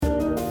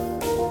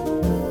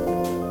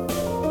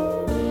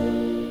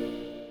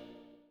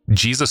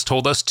Jesus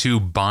told us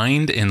to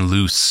bind and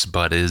loose,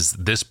 but is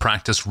this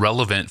practice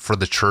relevant for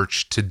the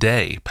church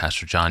today?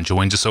 Pastor John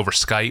joins us over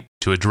Skype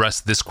to address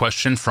this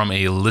question from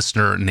a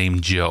listener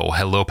named Joe.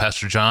 Hello,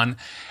 Pastor John.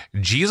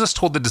 Jesus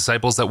told the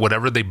disciples that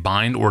whatever they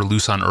bind or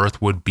loose on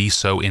earth would be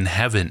so in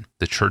heaven.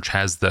 The church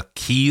has the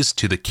keys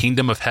to the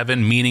kingdom of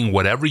heaven, meaning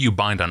whatever you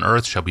bind on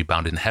earth shall be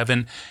bound in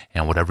heaven,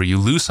 and whatever you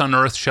loose on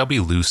earth shall be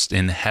loosed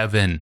in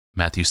heaven.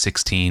 Matthew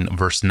 16,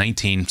 verse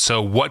 19.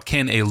 So what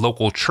can a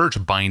local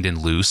church bind and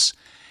loose?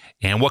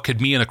 And what could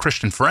me and a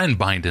Christian friend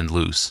bind and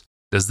loose?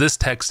 Does this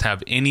text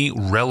have any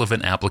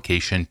relevant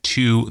application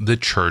to the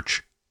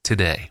church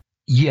today?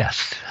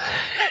 Yes.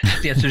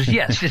 The answer is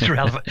yes, it's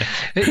relevant.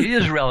 It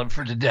is relevant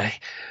for today.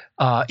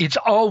 It's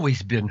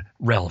always been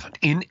relevant.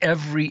 In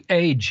every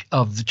age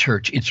of the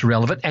church, it's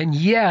relevant. And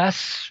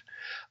yes,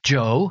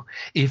 Joe,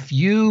 if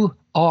you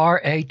are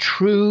a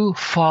true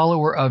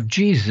follower of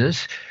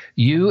Jesus,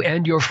 you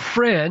and your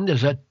friend,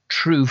 as a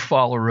true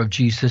follower of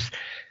Jesus,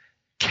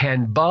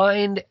 can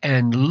bind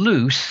and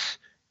loose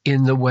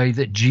in the way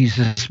that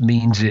Jesus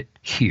means it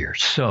here.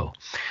 So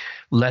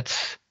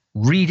let's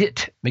read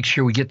it, make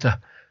sure we get the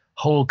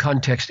whole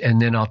context,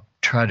 and then I'll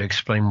try to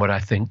explain what I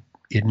think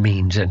it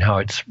means and how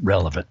it's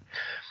relevant.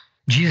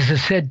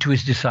 Jesus said to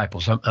his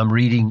disciples, I'm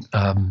reading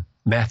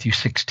Matthew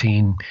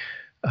 16,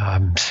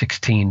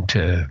 16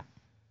 to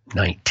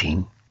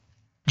 19.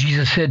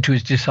 Jesus said to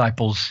his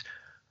disciples,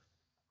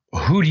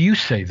 "Who do you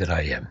say that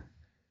I am?"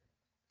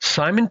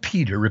 Simon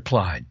Peter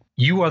replied,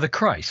 "You are the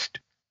Christ,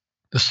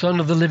 the Son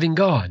of the living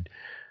God."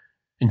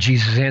 And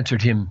Jesus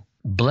answered him,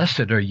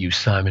 "Blessed are you,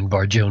 Simon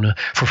Bar-Jonah,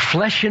 for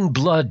flesh and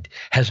blood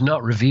has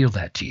not revealed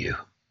that to you,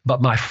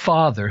 but my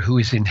Father who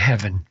is in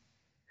heaven.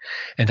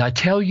 And I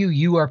tell you,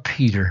 you are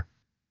Peter,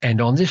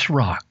 and on this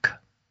rock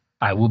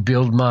I will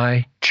build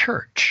my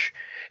church,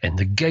 and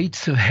the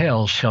gates of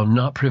hell shall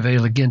not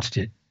prevail against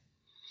it.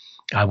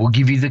 I will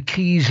give you the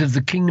keys of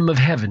the kingdom of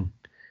heaven,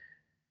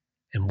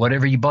 and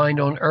whatever you bind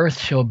on earth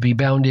shall be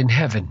bound in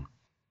heaven.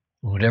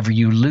 Whatever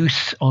you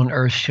loose on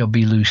earth shall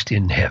be loosed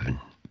in heaven."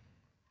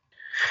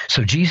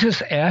 So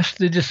Jesus asked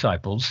the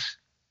disciples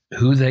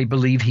who they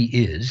believe he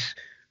is.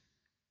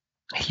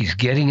 He's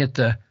getting at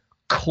the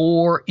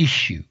core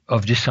issue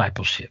of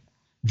discipleship,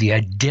 the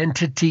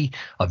identity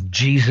of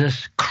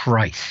Jesus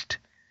Christ.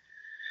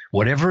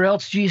 Whatever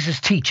else Jesus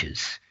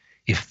teaches,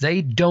 if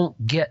they don't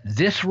get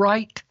this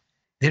right,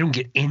 they don't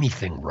get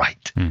anything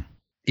right.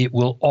 It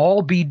will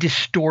all be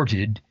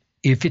distorted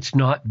if it's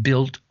not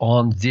built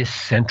on this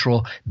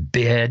central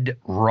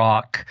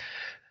bedrock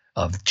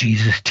of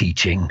Jesus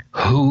teaching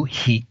who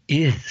he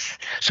is.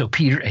 So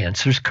Peter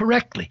answers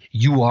correctly.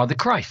 You are the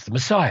Christ, the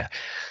Messiah,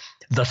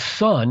 the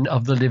Son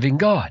of the living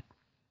God.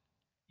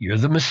 You're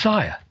the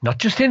Messiah, not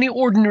just any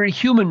ordinary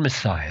human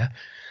Messiah,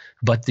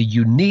 but the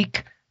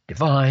unique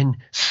divine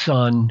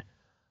Son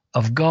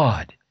of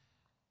God.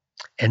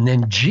 And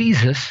then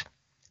Jesus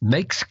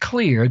makes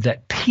clear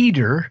that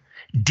Peter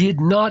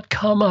did not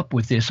come up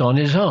with this on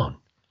his own.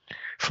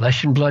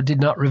 Flesh and blood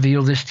did not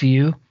reveal this to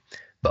you,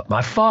 but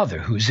my Father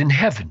who is in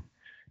heaven.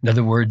 In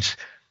other words,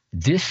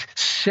 this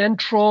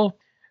central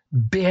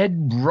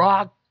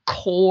bedrock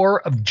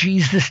core of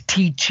Jesus'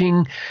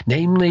 teaching,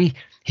 namely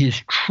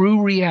his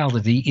true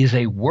reality, is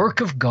a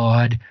work of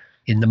God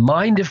in the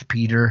mind of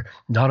Peter,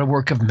 not a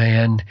work of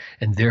man,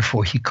 and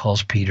therefore he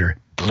calls Peter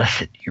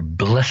blessed. You're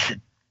blessed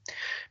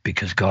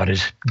because God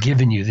has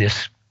given you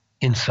this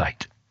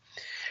insight.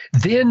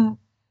 Then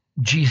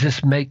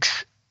Jesus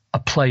makes a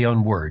play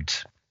on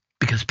words,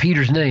 because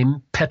Peter's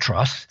name,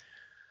 Petros,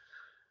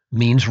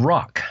 means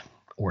rock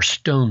or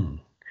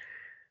stone.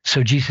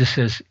 So Jesus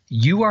says,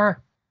 you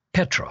are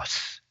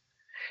Petros,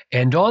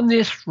 and on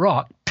this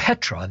rock,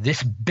 Petra,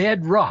 this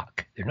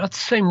bedrock, they're not the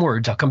same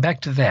words, I'll come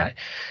back to that.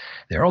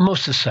 They're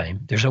almost the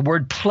same. There's a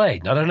word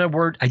play, not a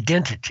word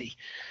identity.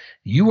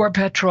 You are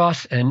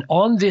Petros, and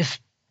on this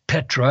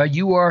Petra,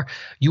 you are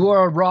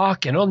a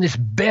rock, and on this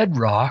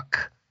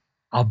bedrock,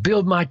 I'll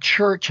build my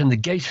church, and the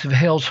gates of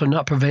hell shall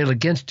not prevail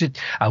against it.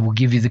 I will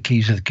give you the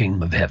keys of the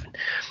kingdom of heaven.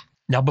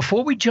 Now,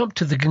 before we jump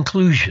to the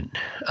conclusion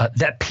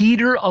that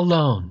Peter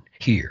alone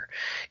here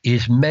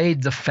is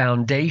made the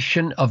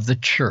foundation of the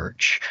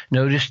church,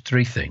 notice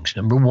three things.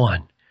 Number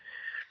one,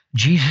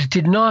 Jesus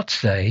did not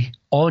say,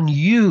 on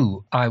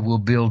you I will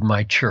build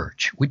my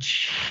church,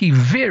 which he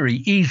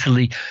very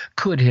easily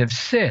could have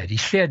said. He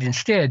said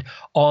instead,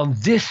 on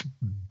this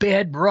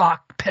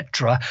bedrock,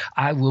 Petra,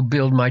 I will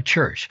build my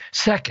church.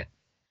 Second,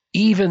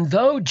 even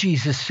though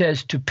Jesus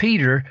says to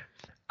Peter,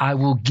 I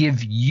will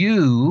give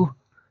you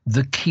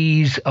the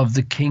keys of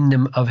the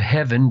kingdom of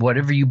heaven,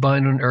 whatever you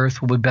bind on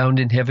earth will be bound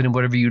in heaven, and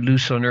whatever you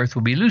loose on earth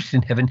will be loosed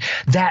in heaven.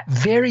 That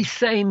very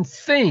same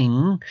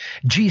thing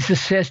Jesus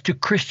says to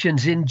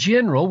Christians in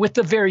general with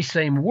the very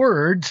same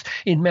words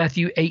in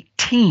Matthew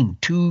 18,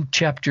 2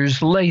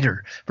 chapters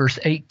later, verse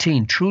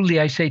 18. Truly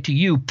I say to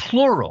you,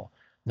 plural,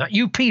 not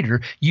you,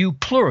 Peter, you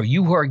plural,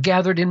 you who are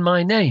gathered in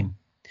my name.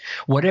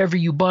 Whatever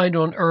you bind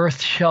on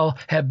earth shall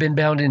have been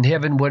bound in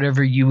heaven.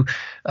 Whatever you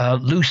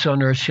loose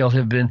on earth shall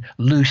have been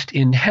loosed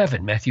in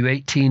heaven. Matthew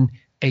 18,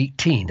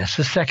 18. That's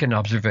the second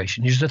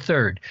observation. Here's the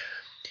third.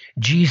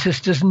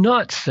 Jesus does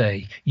not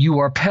say, you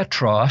are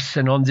Petros,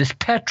 and on this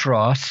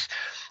Petros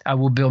I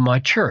will build my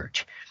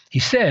church. He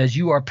says,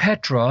 you are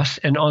Petros,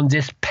 and on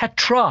this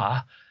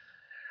Petra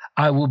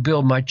I will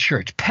build my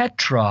church.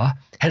 Petra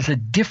has a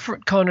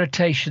different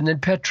connotation than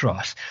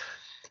Petros.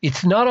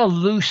 It's not a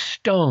loose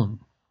stone.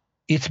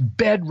 It's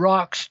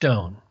bedrock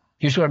stone.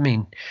 Here's what I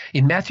mean.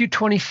 In Matthew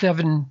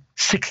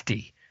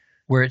 27:60,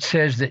 where it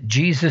says that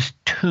Jesus'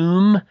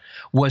 tomb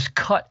was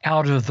cut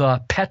out of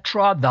the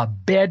Petra, the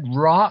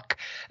bedrock,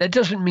 that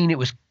doesn't mean it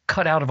was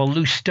cut out of a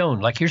loose stone.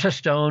 Like, here's a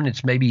stone,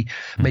 it's maybe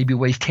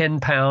weighs 10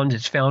 pounds,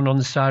 it's found on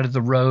the side of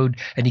the road,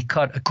 and he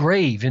cut a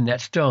grave in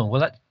that stone.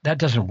 Well, that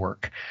doesn't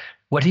work.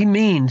 What he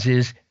means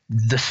is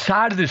the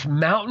side of this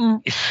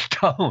mountain is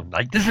stone.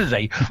 Like, this is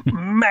a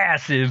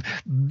massive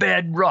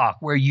bedrock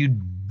where you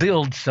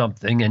build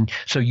something, and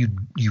so you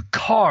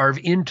carve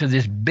into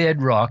this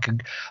bedrock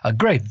a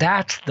grave.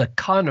 That's the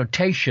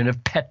connotation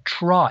of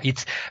Petra.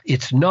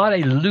 It's not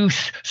a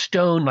loose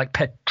stone like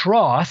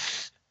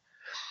Petros.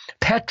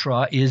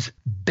 Petra is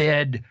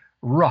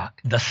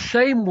bedrock. The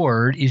same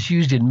word is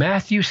used in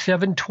Matthew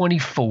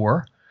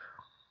 7:24.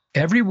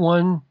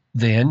 Everyone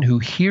then who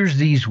hears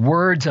these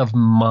words of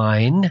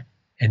mine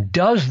and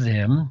does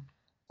them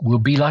will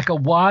be like a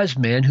wise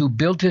man who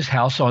built his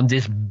house on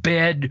this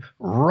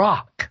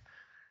bedrock.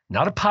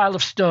 Not a pile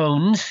of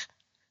stones,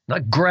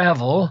 not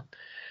gravel,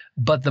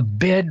 but the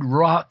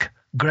bedrock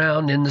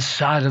ground in the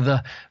side of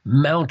the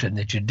mountain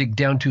that you dig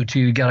down to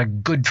till you got a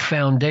good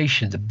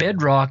foundation. The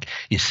bedrock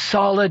is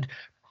solid,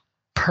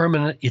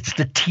 permanent. It's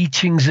the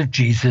teachings of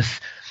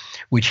Jesus,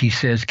 which he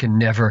says can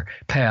never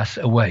pass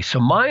away. So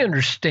my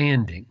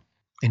understanding,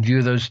 in view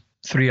of those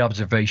three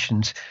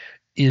observations,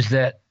 is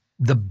that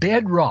the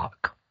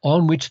bedrock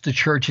on which the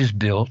church is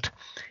built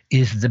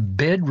is the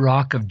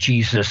bedrock of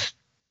Jesus'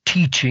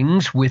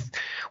 teachings with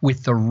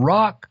the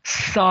rock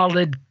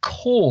solid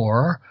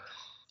core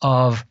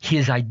of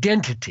his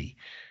identity.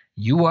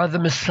 You are the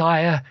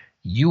Messiah.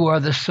 You are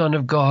the Son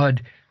of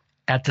God,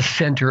 at the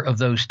center of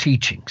those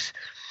teachings.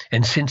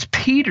 And since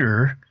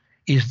Peter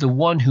is the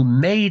one who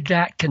made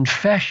that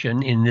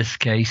confession in this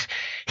case,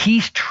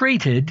 he's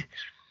treated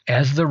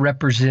as the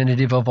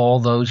representative of all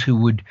those who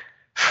would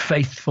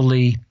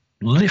faithfully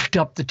lift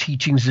up the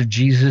teachings of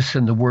Jesus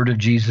and the word of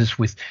Jesus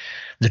with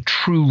the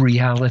true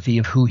reality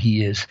of who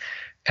he is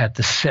at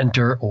the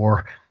center,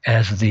 or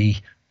as the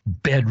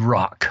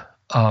bedrock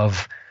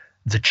of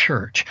the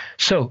church.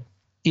 So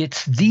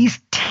it's these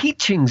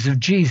teachings of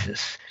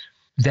Jesus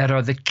that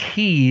are the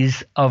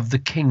keys of the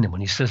kingdom.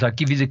 When he says, I'll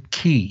give you the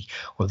key,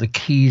 or the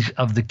keys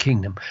of the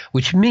kingdom,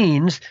 which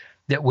means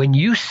that when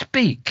you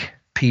speak,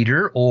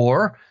 Peter,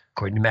 or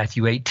according to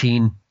Matthew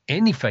 18,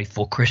 any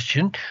faithful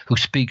Christian who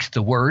speaks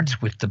the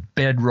words with the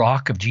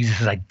bedrock of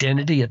Jesus'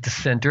 identity at the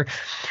center,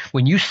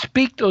 when you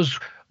speak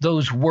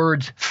those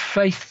words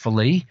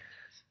faithfully,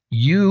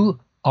 you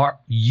are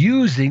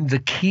using the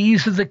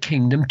keys of the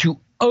kingdom to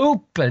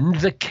open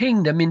the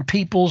kingdom in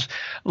people's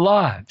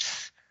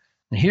lives.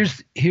 And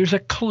here's a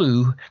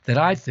clue that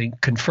I think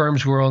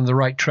confirms we're on the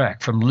right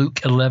track from Luke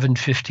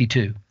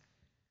 11:52.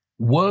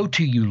 Woe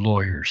to you,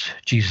 lawyers,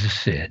 Jesus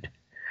said,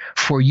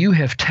 for you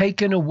have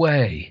taken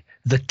away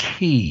the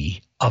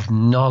key of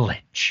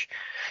knowledge.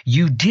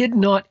 You did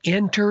not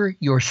enter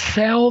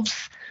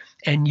yourselves,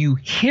 and you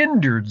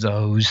hindered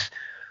those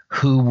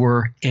who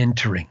were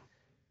entering.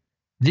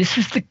 This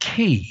is the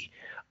key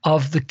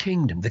of the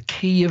kingdom, the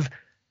key of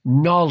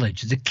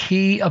knowledge, the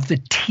key of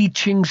the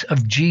teachings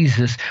of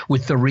Jesus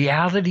with the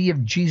reality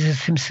of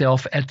Jesus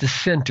himself at the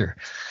center.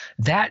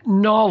 That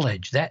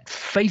knowledge, that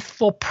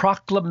faithful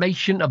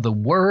proclamation of the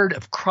word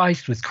of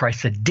Christ with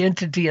Christ's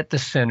identity at the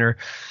center,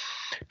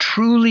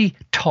 truly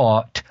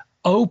taught,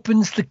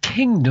 opens the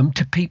kingdom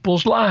to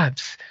people's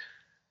lives.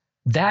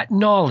 That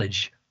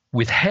knowledge,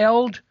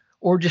 withheld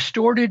or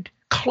distorted,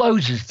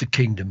 closes the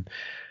kingdom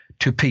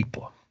to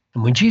people.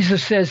 And when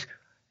Jesus says,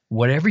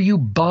 whatever you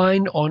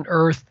bind on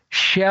earth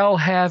shall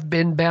have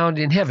been bound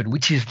in heaven,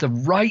 which is the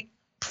right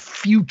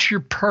future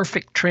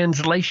perfect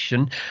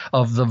translation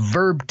of the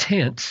verb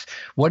tense,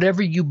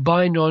 whatever you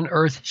bind on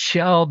earth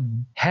shall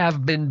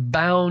have been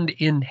bound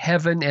in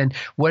heaven, and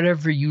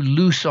whatever you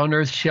loose on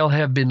earth shall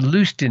have been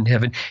loosed in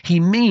heaven. He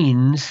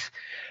means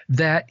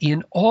that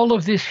in all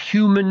of this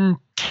human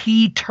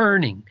key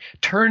turning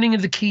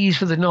of the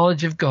keys of the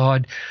knowledge of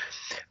God,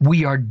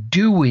 we are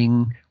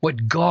doing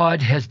what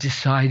God has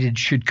decided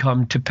should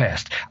come to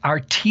pass. Our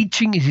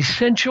teaching is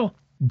essential.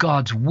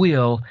 God's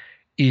will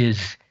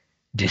is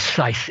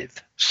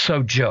decisive.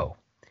 So, Joe,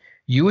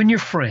 you and your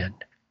friend,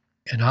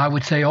 and I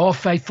would say all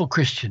faithful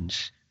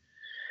Christians,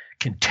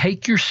 can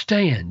take your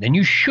stand, and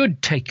you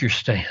should take your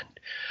stand,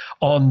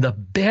 on the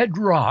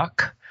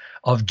bedrock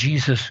of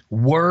Jesus'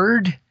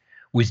 word,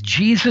 with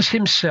Jesus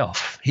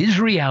himself, his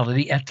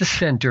reality at the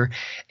center,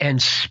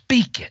 and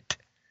speak it.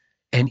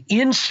 And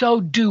in so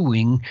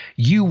doing,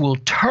 you will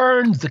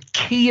turn the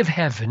key of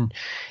heaven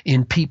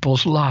in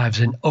people's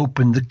lives and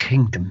open the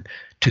kingdom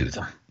to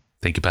them.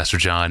 Thank you, Pastor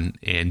John.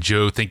 And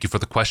Joe, thank you for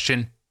the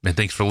question. And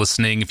thanks for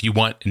listening. If you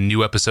want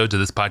new episodes of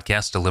this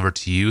podcast delivered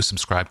to you,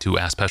 subscribe to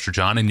Ask Pastor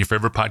John in your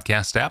favorite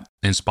podcast app,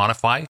 in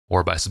Spotify,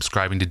 or by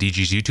subscribing to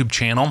DG's YouTube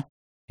channel.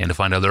 And to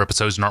find other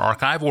episodes in our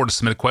archive or to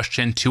submit a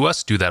question to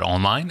us, do that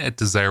online at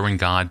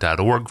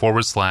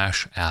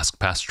desiringgod.org/Ask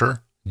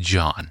Pastor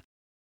John.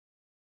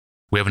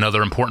 We have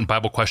another important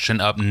Bible question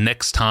up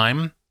next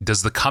time.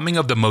 Does the coming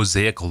of the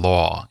Mosaic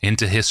Law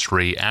into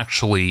history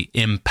actually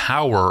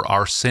empower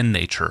our sin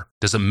nature?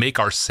 Does it make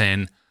our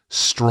sin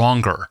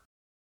stronger?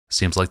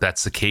 Seems like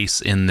that's the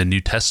case in the New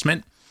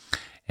Testament.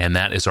 And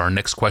that is our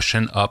next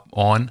question up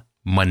on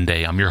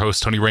Monday. I'm your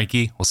host, Tony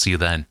Reinke. We'll see you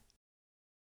then.